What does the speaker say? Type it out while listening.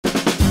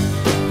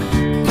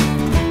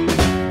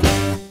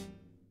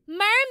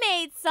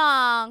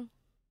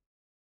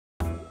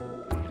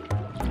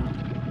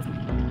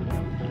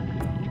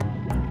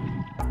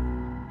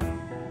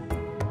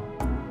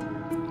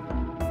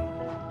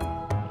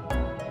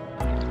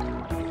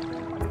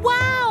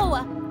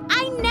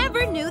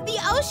never knew the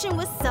ocean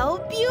was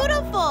so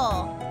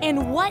beautiful.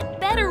 And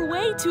what better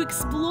way to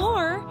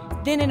explore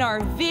than in our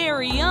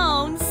very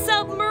own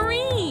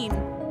submarine?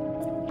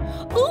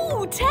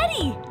 Ooh,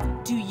 Teddy,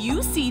 do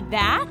you see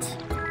that?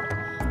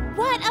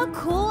 What a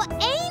cool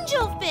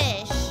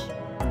angelfish!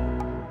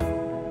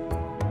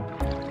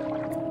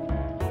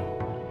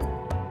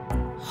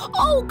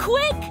 Oh,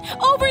 quick!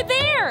 Over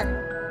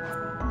there!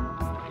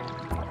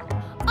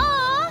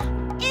 Aw,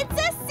 it's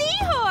a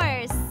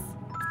seahorse!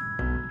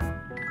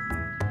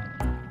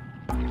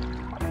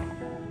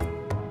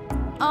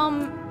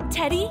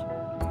 Teddy,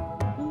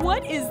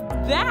 what is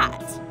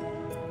that?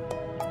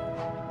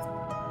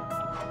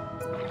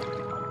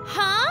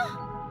 Huh?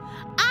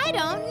 I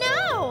don't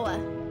know.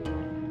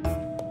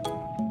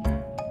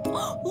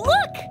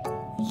 Look!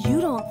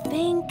 You don't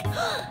think...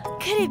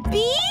 Could it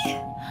be?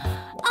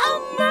 A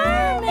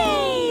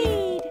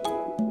mermaid!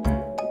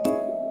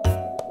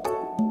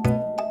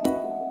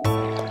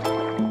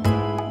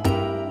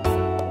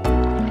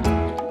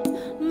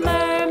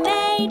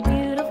 Mermaid,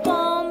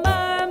 beautiful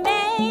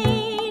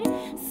mermaid,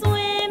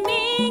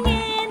 swimming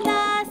in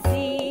the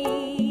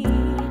sea.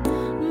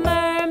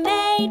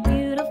 Mermaid,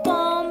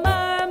 beautiful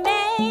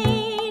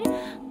mermaid,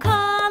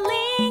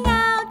 calling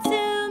out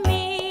to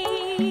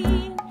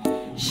me.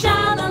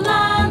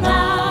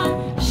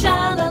 Sha-la-la-la,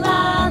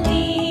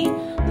 sha-la-la-lee,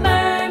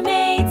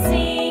 mermaid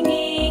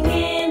singing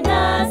in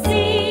the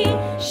sea.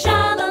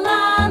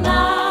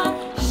 Sha-la-la-la,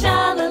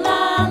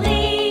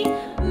 sha-la-la-lee,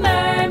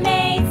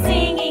 mermaid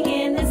singing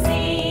in the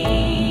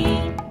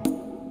sea.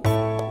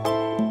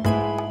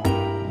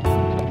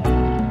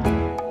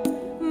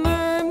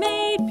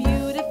 Mermaid,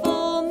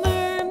 beautiful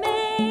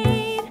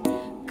mermaid,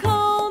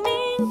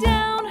 combing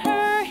down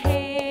her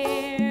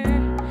hair.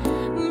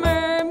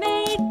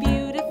 Mermaid,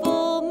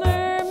 beautiful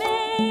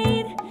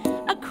mermaid,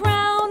 a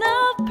crown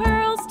of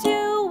pearls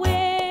to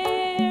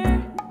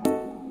wear.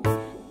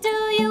 Do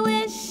you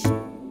wish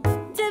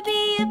to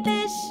be a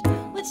fish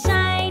with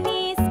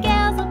shiny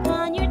scales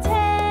upon your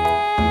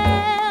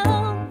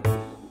tail?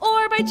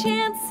 Or by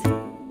chance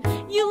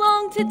you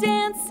long to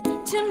dance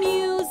to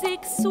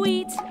music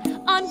sweet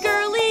on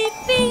girly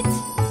feet?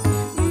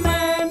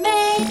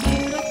 Mermaid,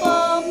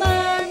 beautiful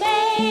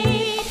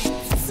mermaid,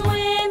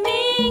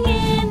 swimming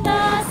in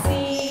the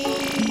sea.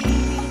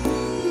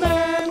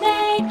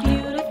 Mermaid,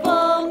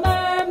 beautiful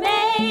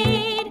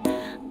mermaid,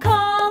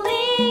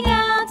 calling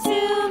out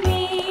to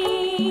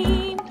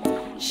me.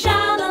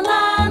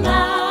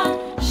 Sha-la-la-la,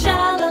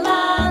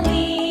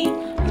 sha-la-la-lee,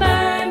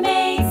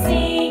 mermaid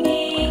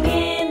singing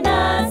in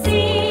the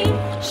sea.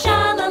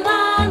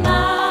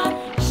 Sha-la-la-la,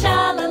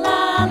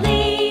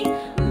 sha-la-la-lee,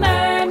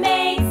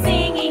 mermaid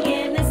singing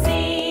in the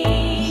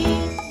sea.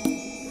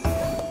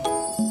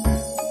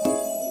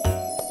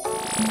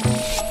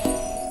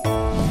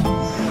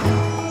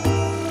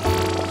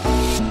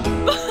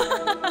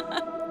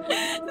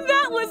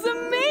 That was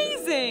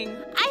amazing!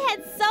 I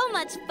had so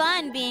much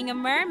fun being a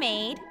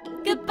mermaid.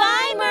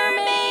 Goodbye,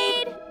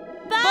 mermaid!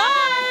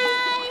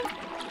 Bye!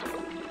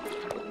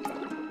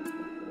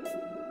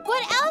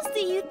 What else do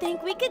you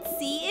think we could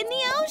see in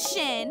the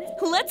ocean?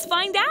 Let's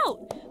find out!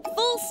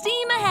 Full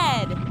steam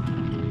ahead!